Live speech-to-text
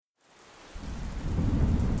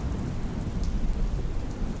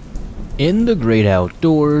In the great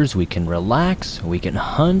outdoors, we can relax, we can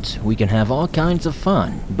hunt, we can have all kinds of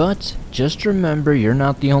fun. But just remember, you're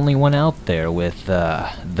not the only one out there with,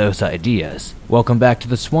 those ideas. Welcome back to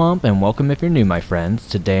the swamp, and welcome if you're new, my friends.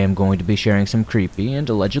 Today I'm going to be sharing some creepy and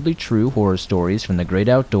allegedly true horror stories from the great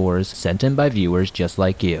outdoors sent in by viewers just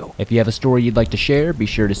like you. If you have a story you'd like to share, be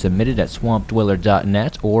sure to submit it at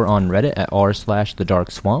swampdweller.net or on Reddit at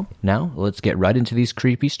r/thedarkswamp. Now, let's get right into these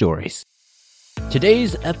creepy stories.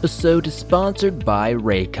 Today's episode is sponsored by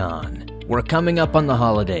Raycon. We're coming up on the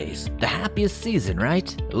holidays. The happiest season,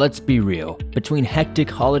 right? Let's be real. Between hectic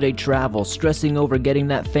holiday travel, stressing over getting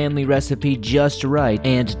that family recipe just right,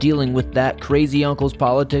 and dealing with that crazy uncle's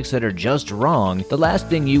politics that are just wrong, the last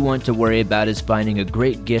thing you want to worry about is finding a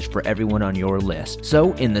great gift for everyone on your list.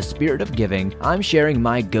 So, in the spirit of giving, I'm sharing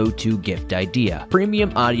my go-to gift idea: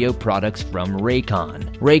 premium audio products from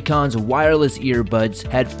Raycon. Raycon's wireless earbuds,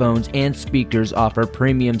 headphones, and speakers offer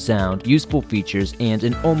premium sound, useful features, and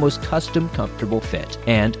an almost custom comfortable fit,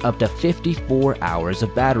 and up to 54 hours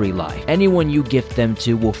of battery life. Anyone you gift them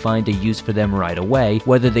to will find a use for them right away,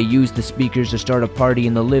 whether they use the speakers to start a party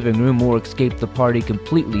in the living room or escape the party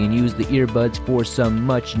completely and use the earbuds for some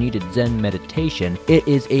much needed Zen meditation. It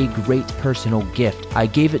is a great personal gift. I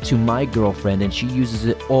gave it to my girlfriend and she uses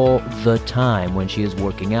it all the time when she is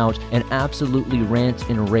working out and absolutely rants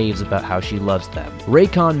and raves about how she loves them.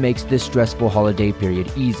 Raycon makes this stressful holiday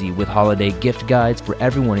period easy with holiday gift guides for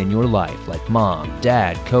everyone in your life, like mom,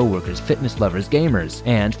 dad, coworkers, fitness lovers, gamers.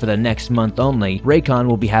 And for the next month only, Raycon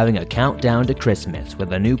will be having a countdown to Christmas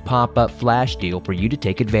with a new pop-up flash deal for you to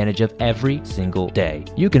take advantage of every single day.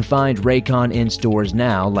 You can find Raycon in stores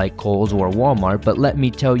now like Kohl's or Walmart, but let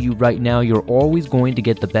me tell you right now, you're always going to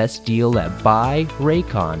get the best deal at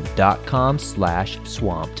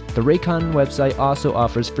buyraycon.com/swamped. The Raycon website also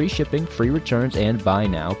offers free shipping, free returns, and buy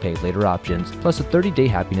now, pay later options, plus a 30-day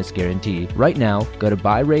happiness guarantee. Right now, go to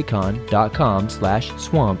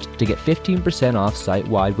buyraycon.com/swamped to get 15% off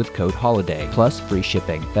site-wide with code HOLIDAY, plus free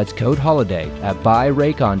shipping. That's code HOLIDAY at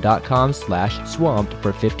buyraycon.com/swamped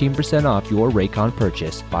for 15% off your Raycon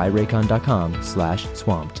purchase.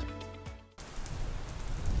 buyraycon.com/swamped.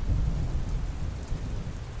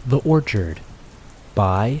 The Orchard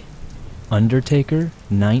by Undertaker,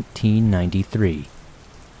 1993.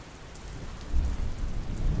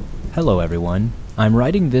 Hello everyone. I'm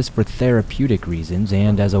writing this for therapeutic reasons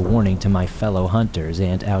and as a warning to my fellow hunters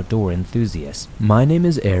and outdoor enthusiasts. My name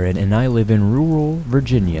is Aaron and I live in rural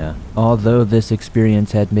Virginia. Although this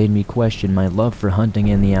experience had made me question my love for hunting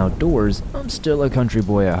and the outdoors, I'm still a country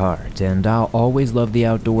boy at heart and I'll always love the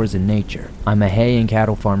outdoors and nature. I'm a hay and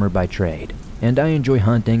cattle farmer by trade, and I enjoy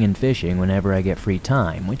hunting and fishing whenever I get free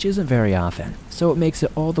time, which isn't very often, so it makes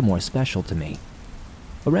it all the more special to me.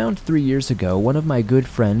 Around 3 years ago, one of my good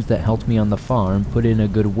friends that helped me on the farm put in a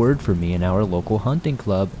good word for me in our local hunting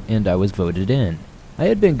club, and I was voted in. I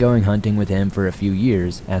had been going hunting with him for a few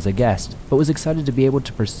years as a guest, but was excited to be able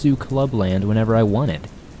to pursue club land whenever I wanted.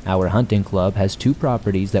 Our hunting club has 2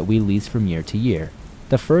 properties that we lease from year to year.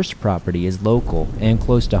 The first property is local and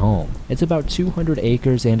close to home. It's about 200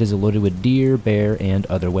 acres and is loaded with deer, bear, and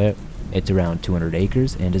other It's around 200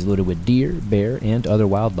 acres and is loaded with deer, bear, and other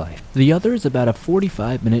wildlife. The other is about a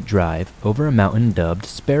 45-minute drive over a mountain dubbed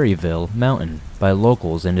Sperryville Mountain by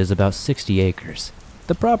locals and is about 60 acres.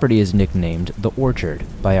 The property is nicknamed The Orchard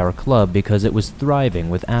by our club because it was thriving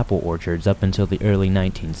with apple orchards up until the early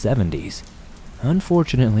 1970s.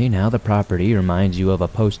 Unfortunately, now the property reminds you of a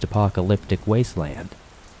post-apocalyptic wasteland.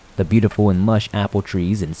 The beautiful and lush apple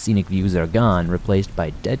trees and scenic views are gone, replaced by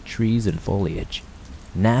dead trees and foliage.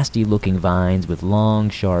 Nasty-looking vines with long,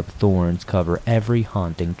 sharp thorns cover every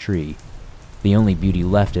haunting tree. The only beauty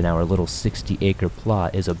left in our little 60-acre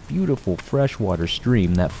plot is a beautiful freshwater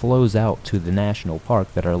stream that flows out to the national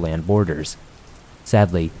park that our land borders.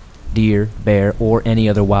 Sadly, deer, bear, or any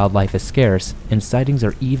other wildlife is scarce, and sightings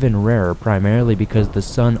are even rarer primarily because the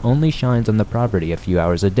sun only shines on the property a few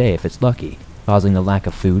hours a day if it's lucky, causing a lack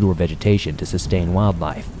of food or vegetation to sustain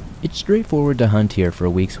wildlife. It's straightforward to hunt here for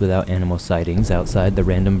weeks without animal sightings outside the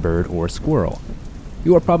random bird or squirrel.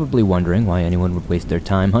 You are probably wondering why anyone would waste their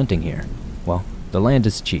time hunting here. Well, the land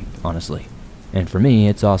is cheap, honestly. And for me,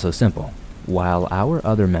 it's also simple. While our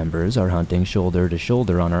other members are hunting shoulder to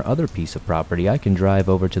shoulder on our other piece of property, I can drive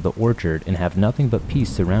over to the orchard and have nothing but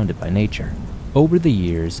peace surrounded by nature. Over the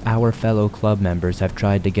years, our fellow club members have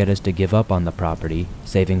tried to get us to give up on the property,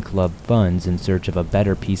 saving club funds in search of a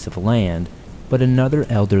better piece of land, but another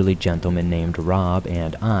elderly gentleman named Rob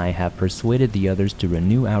and I have persuaded the others to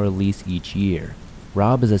renew our lease each year.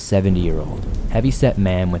 Rob is a 70-year-old, heavy-set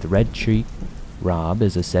man with red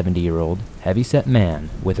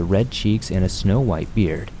cheeks and a snow-white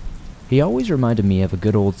beard. He always reminded me of a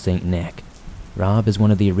good old St. Nick. Rob is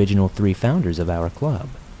one of the original 3 founders of our club.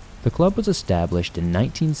 The club was established in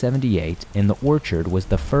 1978, and the orchard was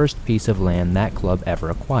the first piece of land that club ever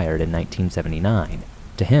acquired in 1979.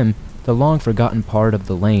 To him, the long-forgotten part of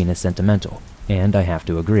the lane is sentimental, and I have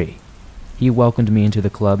to agree. He welcomed me into the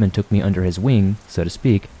club and took me under his wing, so to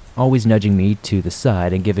speak, always nudging me to the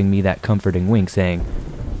side and giving me that comforting wink, saying,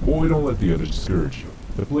 "Boy, don't let the others discourage you.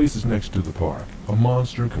 The place is next to the park. A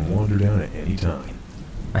monster can wander down at any time."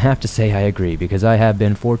 I have to say I agree, because I have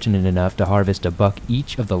been fortunate enough to harvest a buck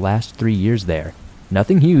each of the last 3 years there.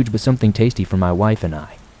 Nothing huge, but something tasty for my wife and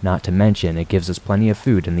I. Not to mention, it gives us plenty of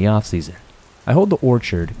food in the off-season. I hold the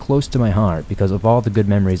orchard close to my heart because of all the good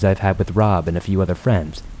memories I've had with Rob and a few other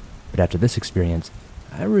friends. But after this experience,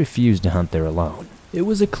 I refuse to hunt there alone. It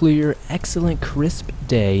was a clear, excellent, crisp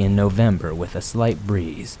day in November with a slight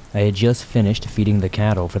breeze. I had just finished feeding the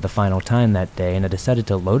cattle for the final time that day, and I decided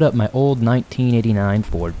to load up my old 1989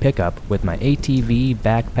 Ford pickup with my ATV,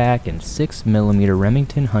 backpack, and 6mm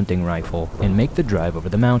Remington hunting rifle and make the drive over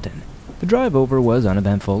the mountain. The drive over was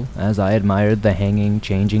uneventful, as I admired the hanging,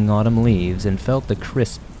 changing autumn leaves and felt the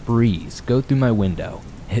crisp breeze go through my window.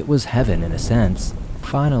 It was heaven in a sense.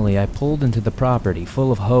 Finally, I pulled into the property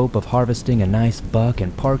full of hope of harvesting a nice buck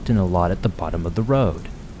and parked in a lot at the bottom of the road.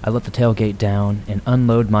 I let the tailgate down and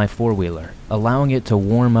unload my four-wheeler, allowing it to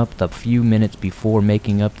warm up the few minutes before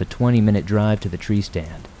making up the 20-minute drive to the tree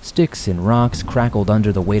stand. Sticks and rocks crackled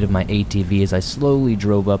under the weight of my ATV as I slowly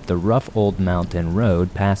drove up the rough old mountain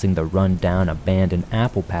road, passing the run-down abandoned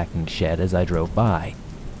apple packing shed as I drove by.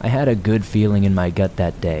 I had a good feeling in my gut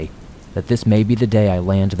that day, that this may be the day I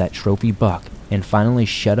land that trophy buck and finally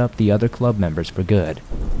shut up the other club members for good.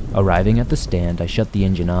 Arriving at the stand, I shut the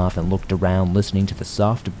engine off and looked around, listening to the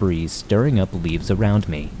soft breeze stirring up leaves around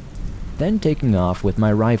me. Then taking off with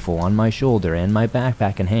my rifle on my shoulder and my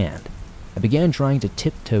backpack in hand, I began trying to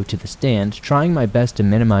tiptoe to the stand, trying my best to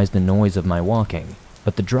minimize the noise of my walking.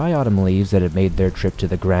 But the dry autumn leaves that had made their trip to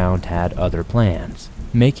the ground had other plans.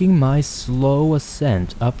 Making my slow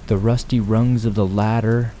ascent up the rusty rungs of the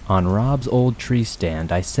ladder on Rob's old tree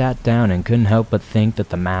stand, I sat down and couldn't help but think that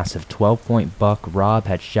the massive 12-point buck Rob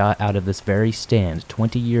had shot out of this very stand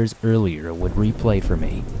 20 years earlier would replay for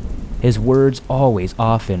me. His words always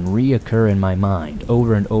often reoccur in my mind,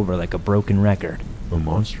 over and over like a broken record. "A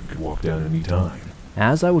monster could walk down any time."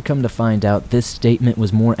 As I would come to find out, this statement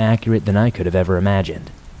was more accurate than I could have ever imagined.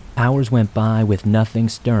 Hours went by with nothing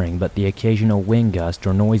stirring but the occasional wind gust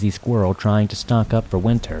or noisy squirrel trying to stock up for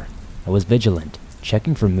winter. I was vigilant,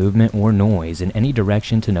 checking for movement or noise in any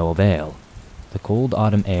direction to no avail. The cold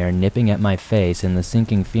autumn air nipping at my face and the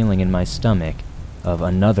sinking feeling in my stomach of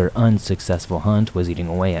another unsuccessful hunt was eating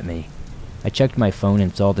away at me. I checked my phone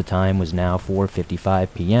and saw the time was now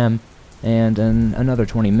 4:55 p.m., and in another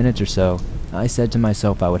 20 minutes or so, I said to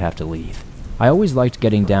myself I would have to leave. I always liked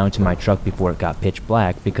getting down to my truck before it got pitch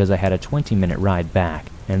black because I had a 20-minute ride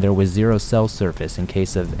back, and there was zero cell service in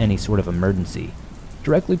case of any sort of emergency.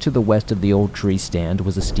 Directly to the west of the old tree stand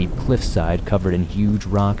was a steep cliffside covered in huge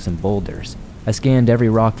rocks and boulders. I scanned every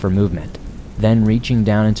rock for movement. Then, reaching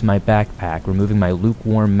down into my backpack, removing my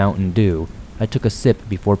lukewarm Mountain Dew, I took a sip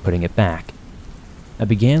before putting it back. I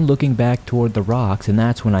began looking back toward the rocks, and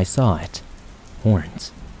that's when I saw it.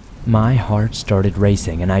 Horns. My heart started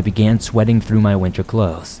racing, and I began sweating through my winter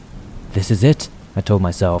clothes. This is it, I told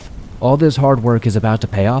myself. All this hard work is about to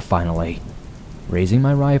pay off finally. Raising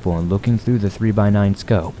my rifle and looking through the 3x9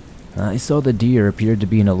 scope, I saw the deer appeared to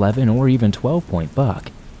be an 11 or even 12-point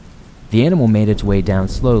buck. The animal made its way down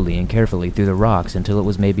slowly and carefully through the rocks until it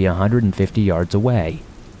was maybe 150 yards away.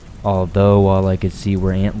 Although all I could see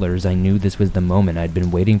were antlers, I knew this was the moment I'd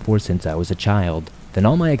been waiting for since I was a child. Then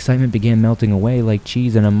all my excitement began melting away like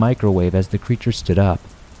cheese in a microwave as the creature stood up.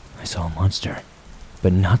 I saw a monster,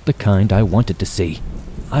 but not the kind I wanted to see.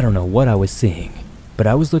 I don't know what I was seeing, but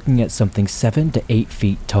I was looking at something 7 to 8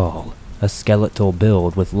 feet tall, a skeletal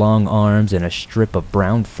build with long arms and a strip of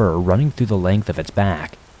brown fur running through the length of its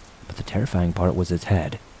back. But the terrifying part was its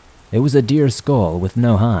head. It was a deer skull with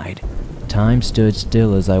no hide. Time stood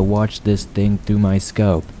still as I watched this thing through my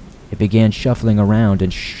scope. It began shuffling around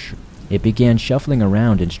and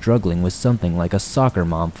struggling with something like a soccer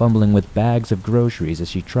mom fumbling with bags of groceries as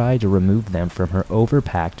she tried to remove them from her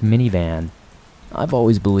overpacked minivan. I've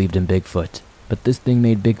always believed in Bigfoot, but this thing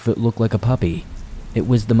made Bigfoot look like a puppy. It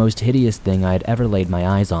was the most hideous thing I had ever laid my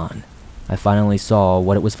eyes on. I finally saw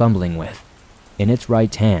what it was fumbling with. In its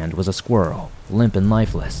right hand was a squirrel, limp and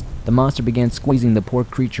lifeless. The monster began squeezing the poor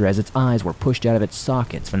creature as its eyes were pushed out of its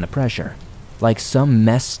sockets from the pressure. Like some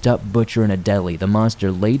messed up butcher in a deli, the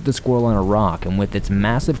monster laid the squirrel on a rock and with its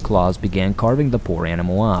massive claws began carving the poor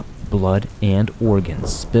animal up. blood and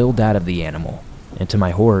organs spilled out of the animal, and to my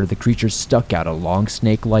horror, the creature stuck out a long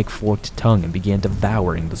snake-like forked tongue and began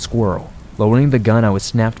devouring the squirrel. Lowering the gun, I was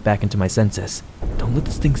snapped back into my senses. "Don't let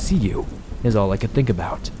this thing see you," is all I could think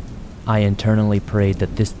about. I internally prayed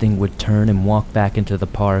that this thing would turn and walk back into the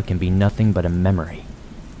park and be nothing but a memory.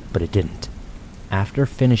 But it didn't. After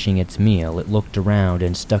finishing its meal, it looked around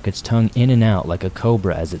and stuck its tongue in and out like a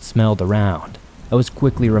cobra as it smelled around. I was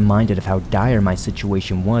quickly reminded of how dire my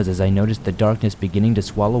situation was as I noticed the darkness beginning to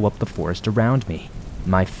swallow up the forest around me.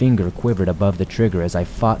 My finger quivered above the trigger as I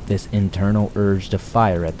fought this internal urge to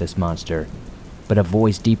fire at this monster. But a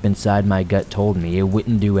voice deep inside my gut told me it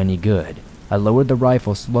wouldn't do any good. I lowered the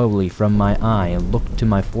rifle slowly from my eye and looked to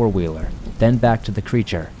my four-wheeler, then back to the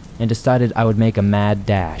creature, and decided I would make a mad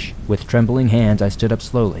dash. With trembling hands, I stood up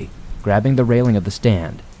slowly, grabbing the railing of the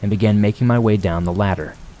stand, and began making my way down the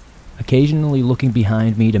ladder, occasionally looking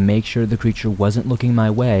behind me to make sure the creature wasn't looking my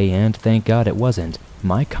way, and thank God it wasn't.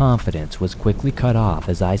 My confidence was quickly cut off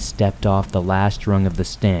as I stepped off the last rung of the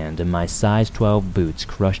stand and my size 12 boots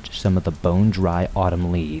crushed some of the bone-dry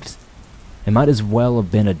autumn leaves. It might as well have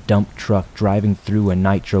been a dump truck driving through a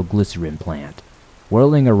nitroglycerin plant.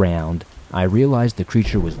 Whirling around, I realized the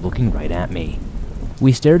creature was looking right at me.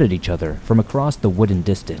 We stared at each other from across the wooden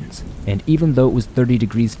distance, and even though it was 30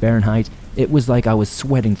 degrees Fahrenheit, it was like I was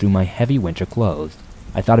sweating through my heavy winter clothes.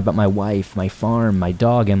 I thought about my wife, my farm, my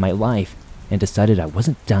dog, and my life, and decided I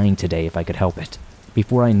wasn't dying today if I could help it.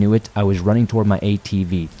 Before I knew it, I was running toward my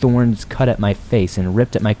ATV, thorns cut at my face and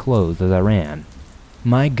ripped at my clothes as I ran.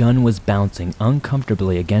 My gun was bouncing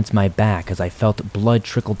uncomfortably against my back as I felt blood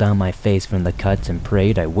trickle down my face from the cuts and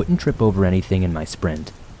prayed I wouldn't trip over anything in my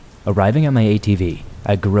sprint. Arriving at my ATV,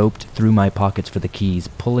 I groped through my pockets for the keys.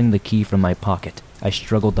 Pulling the key from my pocket, I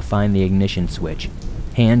struggled to find the ignition switch,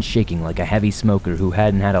 hands shaking like a heavy smoker who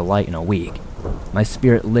hadn't had a light in a week. My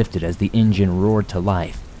spirit lifted as the engine roared to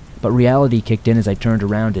life, but reality kicked in as I turned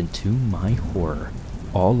around, and to my horror,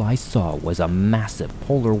 all I saw was a massive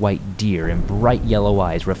polar white deer and bright yellow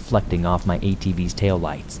eyes reflecting off my ATV's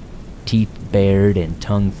taillights, teeth bared and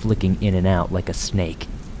tongue flicking in and out like a snake.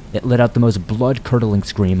 It let out the most blood-curdling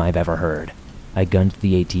scream I've ever heard. I gunned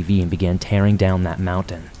the ATV and began tearing down that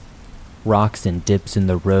mountain. Rocks and dips in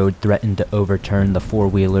the road threatened to overturn the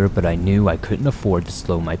four-wheeler, but I knew I couldn't afford to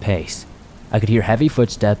slow my pace. I could hear heavy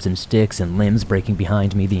footsteps and sticks and limbs breaking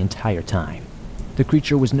behind me the entire time. The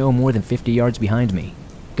creature was no more than 50 yards behind me.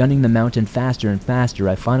 Gunning the mountain faster and faster,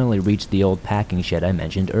 I finally reached the old packing shed I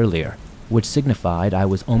mentioned earlier, which signified I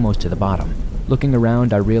was almost to the bottom. Looking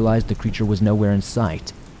around, I realized the creature was nowhere in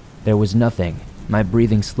sight. There was nothing. My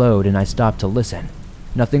breathing slowed and I stopped to listen.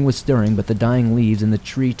 Nothing was stirring but the dying leaves in the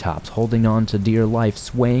treetops holding on to dear life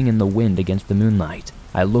swaying in the wind against the moonlight.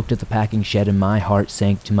 I looked at the packing shed and my heart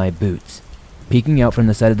sank to my boots. Peeking out from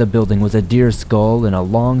the side of the building was a deer skull and a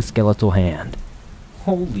long skeletal hand.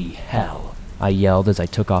 "Holy hell," I yelled as I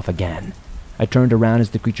took off again. I turned around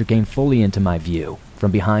as the creature came fully into my view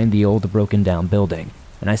from behind the old broken-down building,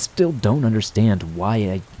 and I still don't understand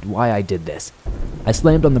why I did this. I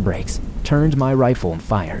slammed on the brakes, turned my rifle and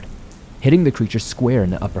fired, hitting the creature square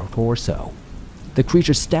in the upper torso. The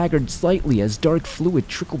creature staggered slightly as dark fluid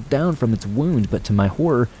trickled down from its wound, but to my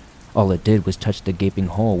horror, all it did was touch the gaping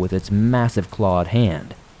hole with its massive clawed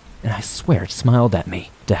hand. And I swear it smiled at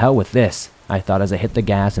me. To hell with this, I thought as I hit the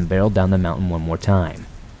gas and barreled down the mountain one more time.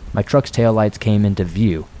 My truck's taillights came into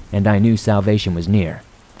view, and I knew salvation was near.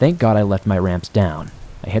 Thank God I left my ramps down.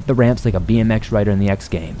 I hit the ramps like a BMX rider in the X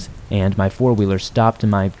Games, and my four-wheeler stopped in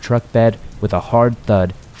my truck bed with a hard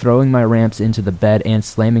thud. Throwing my ramps into the bed and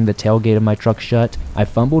slamming the tailgate of my truck shut, I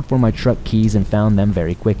fumbled for my truck keys and found them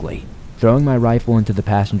very quickly. Throwing my rifle into the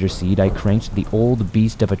passenger seat, I cranked the old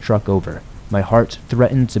beast of a truck over. My heart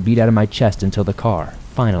threatened to beat out of my chest until the car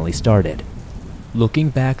finally started. Looking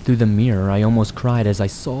back through the mirror, I almost cried as I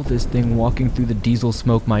saw this thing walking through the diesel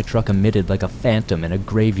smoke my truck emitted like a phantom in a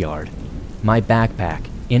graveyard. My backpack,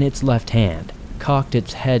 in its left hand, cocked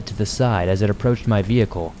its head to the side as it approached my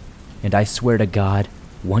vehicle, and I swear to God,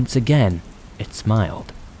 once again, it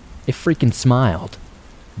smiled. It freaking smiled.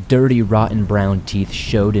 Dirty, rotten brown teeth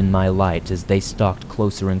showed in my lights as they stalked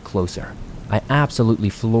closer and closer. I absolutely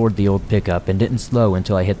floored the old pickup and didn't slow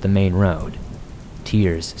until I hit the main road.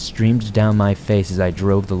 Tears streamed down my face as I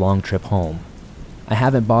drove the long trip home. I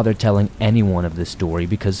haven't bothered telling anyone of this story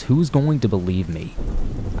because who's going to believe me?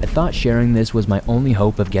 I thought sharing this was my only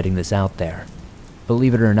hope of getting this out there.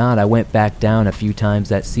 Believe it or not, I went back down a few times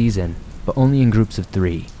that season, but only in groups of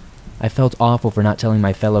 3. I felt awful for not telling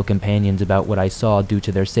my fellow companions about what I saw due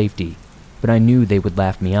to their safety, but I knew they would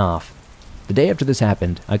laugh me off. The day after this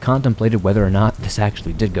happened, I contemplated whether or not this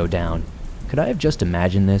actually did go down. Could I have just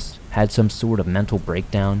imagined this, had some sort of mental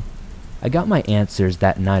breakdown? I got my answers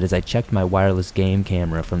that night as I checked my wireless game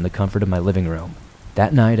camera from the comfort of my living room.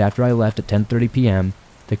 That night, after I left at 10:30 p.m.,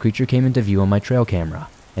 the creature came into view on my trail camera,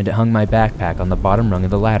 and it hung my backpack on the bottom rung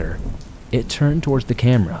of the ladder. It turned towards the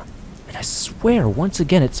camera, and I swear once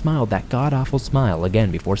again it smiled that god-awful smile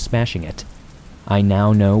again before smashing it. I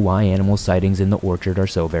now know why animal sightings in the orchard are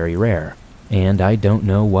so very rare, and I don't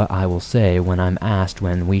know what I will say when I'm asked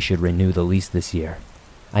when we should renew the lease this year.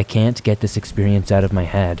 I can't get this experience out of my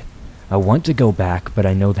head. I want to go back, but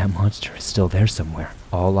I know that monster is still there somewhere.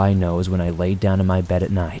 All I know is when I lay down in my bed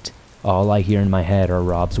at night, all I hear in my head are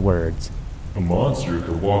Rob's words. A monster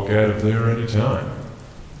could walk out of there any time.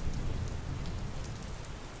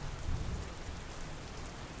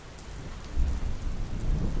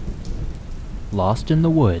 Lost in the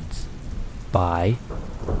Woods by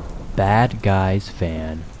Bad Guys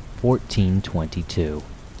Fan 1422.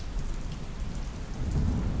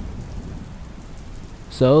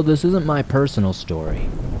 So this isn't my personal story.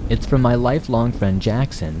 It's from my lifelong friend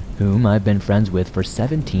Jackson, whom I've been friends with for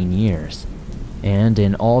 17 years. And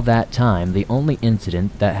in all that time, the only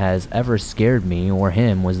incident that has ever scared me or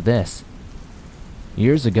him was this.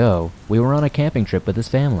 Years ago, we were on a camping trip with his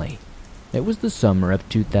family. It was the summer of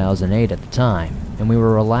 2008 at the time, and we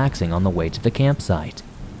were relaxing on the way to the campsite.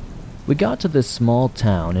 We got to this small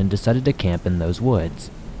town and decided to camp in those woods.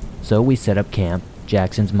 So we set up camp,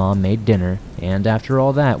 Jackson's mom made dinner, and after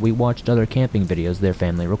all that, we watched other camping videos their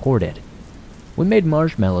family recorded. We made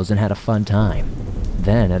marshmallows and had a fun time.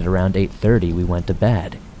 Then at around 8:30 we went to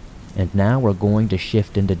bed. And now we're going to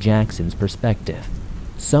shift into Jackson's perspective.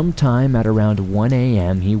 Sometime at around 1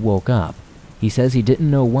 a.m. he woke up. He says he didn't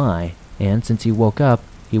know why, and since he woke up,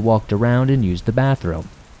 he walked around and used the bathroom.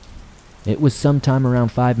 It was sometime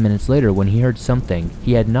around 5 minutes later when he heard something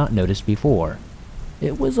he had not noticed before.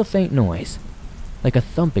 It was a faint noise, like a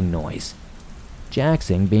thumping noise.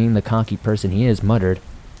 Jackson, being the cocky person he is, muttered,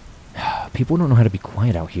 "People don't know how to be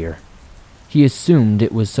quiet out here." He assumed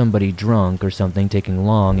it was somebody drunk or something taking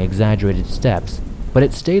long, exaggerated steps, but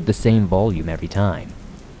it stayed the same volume every time.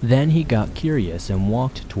 Then he got curious and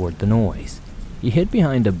walked toward the noise. He hid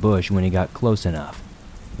behind a bush when he got close enough.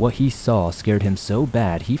 What he saw scared him so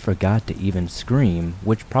bad he forgot to even scream,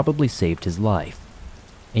 which probably saved his life.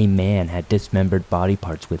 A man had dismembered body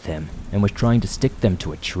parts with him and was trying to stick them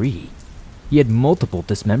to a tree. He had multiple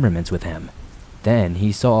dismemberments with him. Then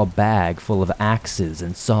he saw a bag full of axes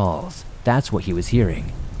and saws. That's what he was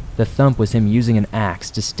hearing. The thump was him using an axe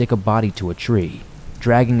to stick a body to a tree,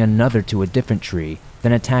 dragging another to a different tree,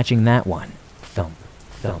 then attaching that one. Thump,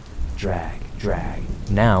 thump, drag, drag.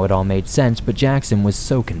 Now it all made sense, but Jackson was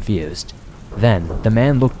so confused. Then the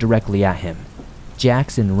man looked directly at him.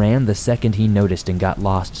 Jackson ran the second he noticed and got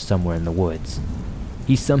lost somewhere in the woods.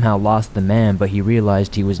 He somehow lost the man, but he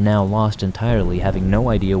realized he was now lost entirely, having no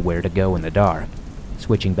idea where to go in the dark.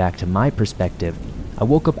 Switching back to my perspective, I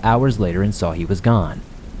woke up hours later and saw he was gone.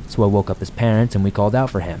 So I woke up his parents and we called out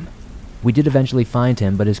for him. We did eventually find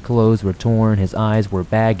him, but his clothes were torn, his eyes were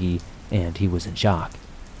baggy, and he was in shock.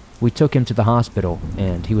 We took him to the hospital,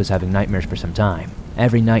 and he was having nightmares for some time.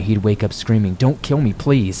 Every night he'd wake up screaming, "Don't kill me,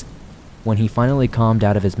 please!" When he finally calmed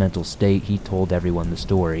out of his mental state, he told everyone the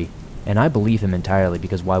story. And I believe him entirely,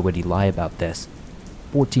 because why would he lie about this?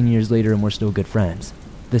 14 years later and we're still good friends.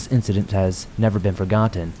 This incident has never been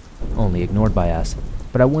forgotten, only ignored by us.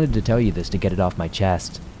 But I wanted to tell you this to get it off my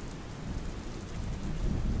chest.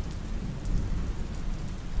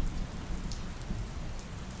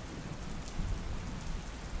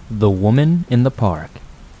 The Woman in the Park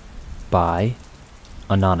by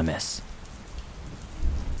Anonymous.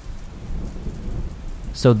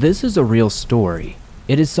 So this is a real story.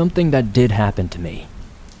 It is something that did happen to me.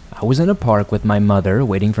 I was in a park with my mother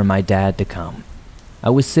waiting for my dad to come. I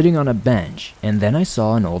was sitting on a bench, and then I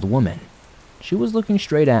saw an old woman. She was looking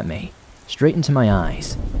straight at me, straight into my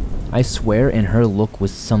eyes. I swear in her look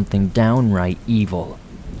was something downright evil.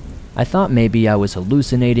 I thought maybe I was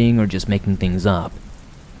hallucinating or just making things up.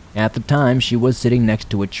 At the time, she was sitting next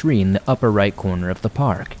to a tree in the upper right corner of the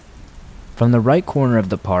park. From the right corner of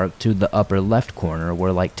the park to the upper left corner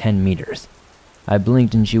were like 10 meters. I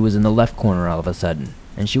blinked and she was in the left corner all of a sudden,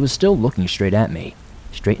 and she was still looking straight at me,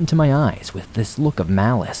 straight into my eyes with this look of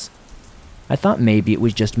malice. I thought maybe it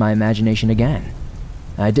was just my imagination again.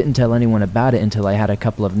 I didn't tell anyone about it until I had a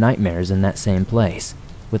couple of nightmares in that same place,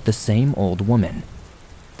 with the same old woman.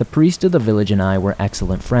 The priest of the village and I were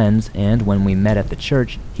excellent friends, and when we met at the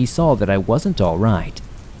church, he saw that I wasn't all right.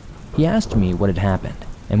 He asked me what had happened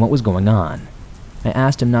and what was going on. I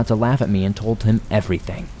asked him not to laugh at me and told him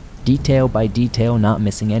everything, detail by detail, not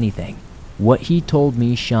missing anything. What he told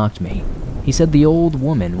me shocked me. He said the old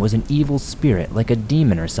woman was an evil spirit, like a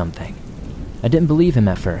demon or something. I didn't believe him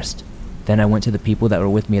at first. Then I went to the people that were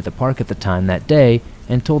with me at the park at the time that day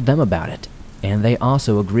and told them about it, and they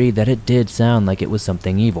also agreed that it did sound like it was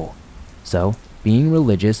something evil. So, being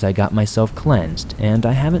religious, I got myself cleansed, and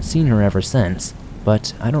I haven't seen her ever since,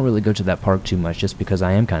 but I don't really go to that park too much just because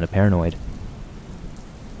I am kind of paranoid.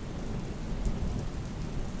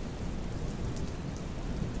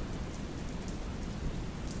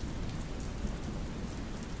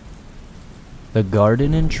 The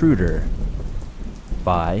Garden Intruder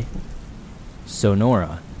by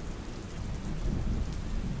Sonora.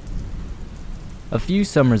 A few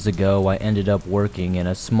summers ago, I ended up working in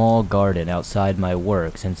a small garden outside my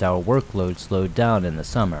work since our workload slowed down in the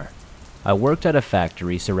summer. I worked at a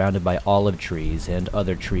factory surrounded by olive trees and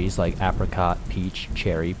other trees like apricot, peach,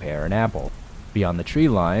 cherry, pear, and apple. Beyond the tree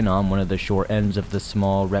line, on one of the short ends of the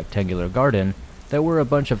small rectangular garden, there were a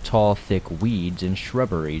bunch of tall, thick weeds and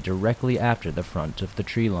shrubbery directly after the front of the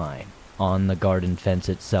tree line. On the garden fence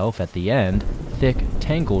itself at the end, thick,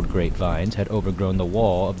 tangled grapevines had overgrown the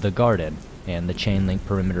wall of the garden and the chain-link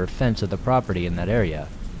perimeter fence of the property in that area.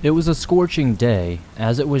 It was a scorching day,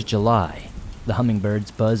 as it was July. The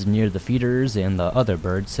hummingbirds buzzed near the feeders, and the other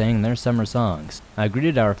birds sang their summer songs. I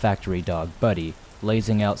greeted our factory dog, Buddy,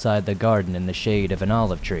 lazing outside the garden in the shade of an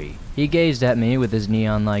olive tree. He gazed at me with his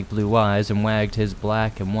neon-like blue eyes and wagged his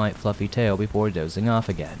black and white fluffy tail before dozing off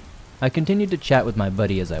again. I continued to chat with my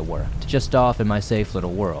buddy as I worked, just off in my safe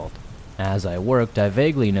little world. As I worked, I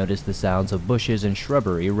vaguely noticed the sounds of bushes and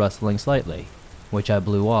shrubbery rustling slightly, which I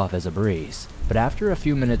blew off as a breeze. But after a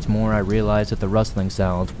few minutes more, I realized that the rustling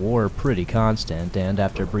sounds were pretty constant, and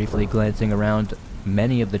after briefly glancing around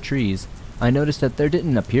many of the trees, I noticed that there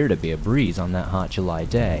didn't appear to be a breeze on that hot July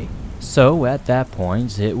day. So, at that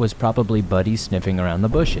point, it was probably Buddy sniffing around the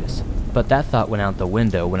bushes. But that thought went out the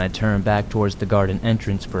window when I turned back towards the garden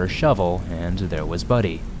entrance for a shovel, and there was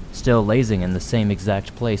Buddy, still lazing in the same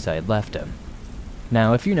exact place I had left him.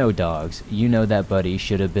 Now, if you know dogs, you know that Buddy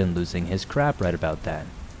should have been losing his crap right about then.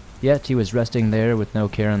 Yet he was resting there with no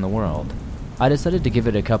care in the world. I decided to give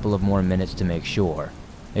it a couple of more minutes to make sure.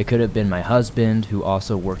 It could have been my husband, who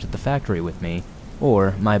also worked at the factory with me,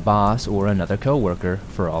 or my boss or another coworker,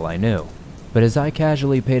 for all I knew. But as I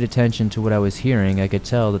casually paid attention to what I was hearing, I could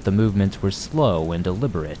tell that the movements were slow and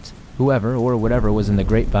deliberate. Whoever or whatever was in the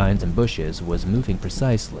grapevines and bushes was moving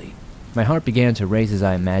precisely. My heart began to race as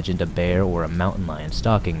I imagined a bear or a mountain lion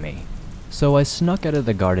stalking me. So I snuck out of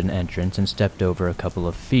the garden entrance and stepped over a couple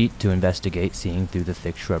of feet to investigate. Seeing through the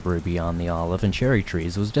thick shrubbery beyond the olive and cherry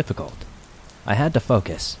trees was difficult. I had to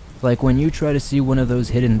focus, like when you try to see one of those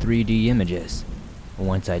hidden 3D images.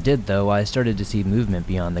 Once I did, though, I started to see movement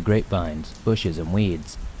beyond the grapevines, bushes, and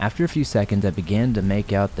weeds. After a few seconds, I began to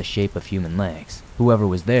make out the shape of human legs. Whoever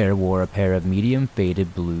was there wore a pair of medium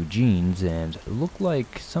faded blue jeans and looked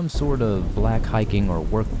like some sort of black hiking or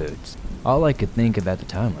work boots. All I could think of at the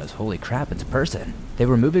time was, holy crap, it's a person. They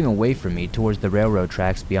were moving away from me towards the railroad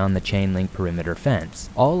tracks beyond the chain-link perimeter fence.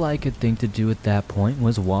 All I could think to do at that point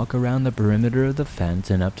was walk around the perimeter of the fence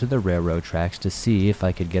and up to the railroad tracks to see if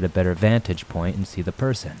I could get a better vantage point and see the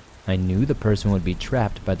person. I knew the person would be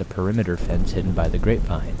trapped by the perimeter fence hidden by the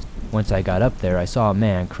grapevines. Once I got up there, I saw a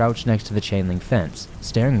man crouched next to the chain-link fence,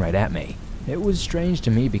 staring right at me. It was strange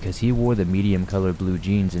to me because he wore the medium-colored blue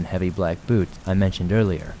jeans and heavy black boots I mentioned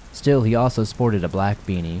earlier. Still, he also sported a black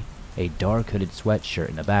beanie, a dark hooded sweatshirt,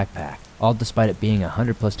 and a backpack, all despite it being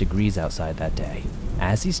 100+ degrees outside that day.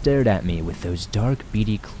 As he stared at me with those dark,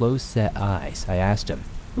 beady, close-set eyes, I asked him,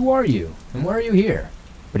 "Who are you, and why are you here?"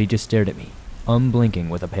 But he just stared at me, unblinking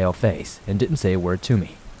with a pale face, and didn't say a word to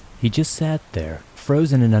me. He just sat there,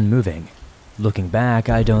 frozen and unmoving. Looking back,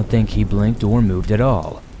 I don't think he blinked or moved at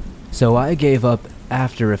all. So I gave up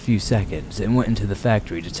after a few seconds and went into the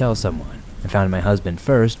factory to tell someone. I found my husband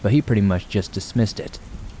first, but he pretty much just dismissed it.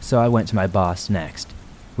 So I went to my boss next.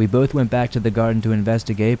 We both went back to the garden to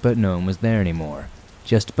investigate, but no one was there anymore.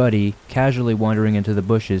 Just Buddy, casually wandering into the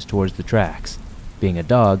bushes towards the tracks. Being a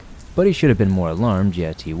dog, Buddy should have been more alarmed,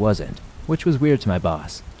 yet he wasn't, which was weird to my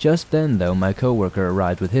boss. Just then, though, my coworker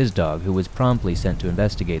arrived with his dog, who was promptly sent to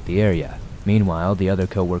investigate the area. Meanwhile, the other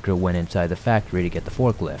coworker went inside the factory to get the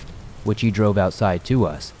forklift, which he drove outside to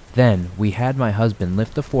us. Then, we had my husband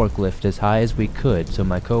lift the forklift as high as we could so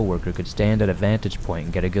my coworker could stand at a vantage point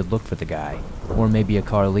and get a good look for the guy, or maybe a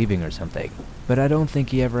car leaving or something. But I don't think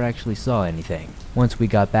he ever actually saw anything. Once we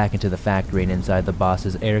got back into the factory and inside the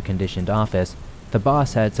boss's air-conditioned office, the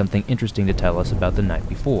boss had something interesting to tell us about the night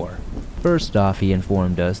before. First off, he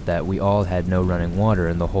informed us that we all had no running water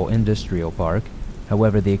in the whole industrial park.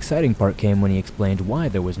 However, the exciting part came when he explained why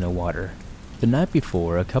there was no water. The night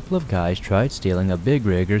before, a couple of guys tried stealing a big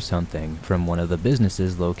rig or something from one of the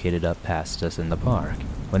businesses located up past us in the park.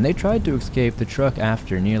 When they tried to escape the truck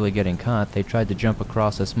after nearly getting caught, they tried to jump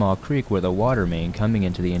across a small creek where the water main coming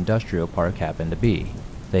into the industrial park happened to be.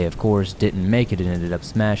 They of course didn't make it and ended up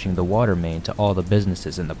smashing the water main to all the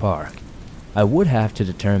businesses in the park. I would have to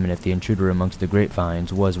determine if the intruder amongst the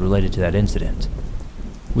grapevines was related to that incident.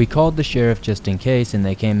 We called the sheriff just in case, and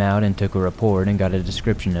they came out and took a report and got a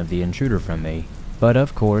description of the intruder from me. But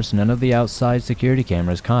of course, none of the outside security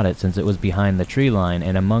cameras caught it since it was behind the tree line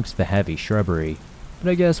and amongst the heavy shrubbery.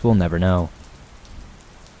 But I guess we'll never know.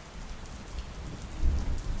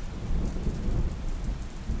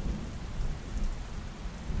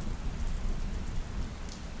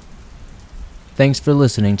 Thanks for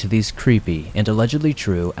listening to these creepy and allegedly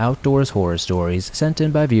true outdoors horror stories sent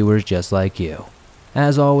in by viewers just like you.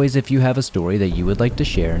 As always, if you have a story that you would like to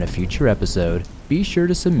share in a future episode, be sure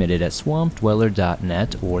to submit it at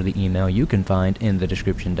swampdweller.net or the email you can find in the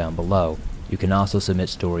description down below. You can also submit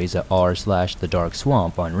stories at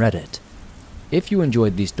r/thedarkswamp on Reddit. If you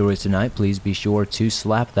enjoyed these stories tonight, please be sure to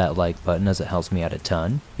slap that like button as it helps me out a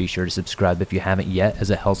ton. Be sure to subscribe if you haven't yet as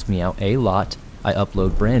it helps me out a lot. I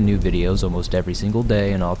upload brand new videos almost every single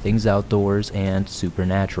day on all things outdoors and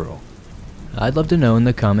supernatural. I'd love to know in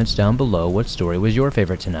the comments down below what story was your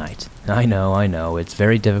favorite tonight. I know, it's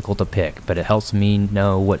very difficult to pick, but it helps me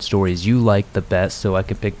know what stories you like the best so I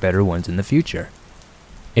can pick better ones in the future.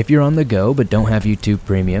 If you're on the go but don't have YouTube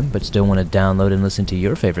Premium but still want to download and listen to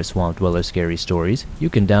your favorite Swamp Dweller scary stories, you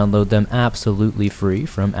can download them absolutely free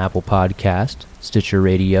from Apple Podcast, Stitcher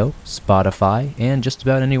Radio, Spotify, and just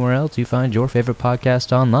about anywhere else you find your favorite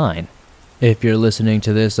podcast online. If you're listening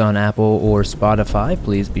to this on Apple or Spotify,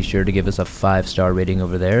 please be sure to give us a 5-star rating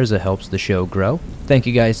over there as it helps the show grow. Thank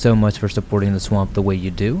you guys so much for supporting the swamp the way you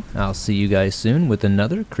do. I'll see you guys soon with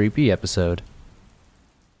another creepy episode.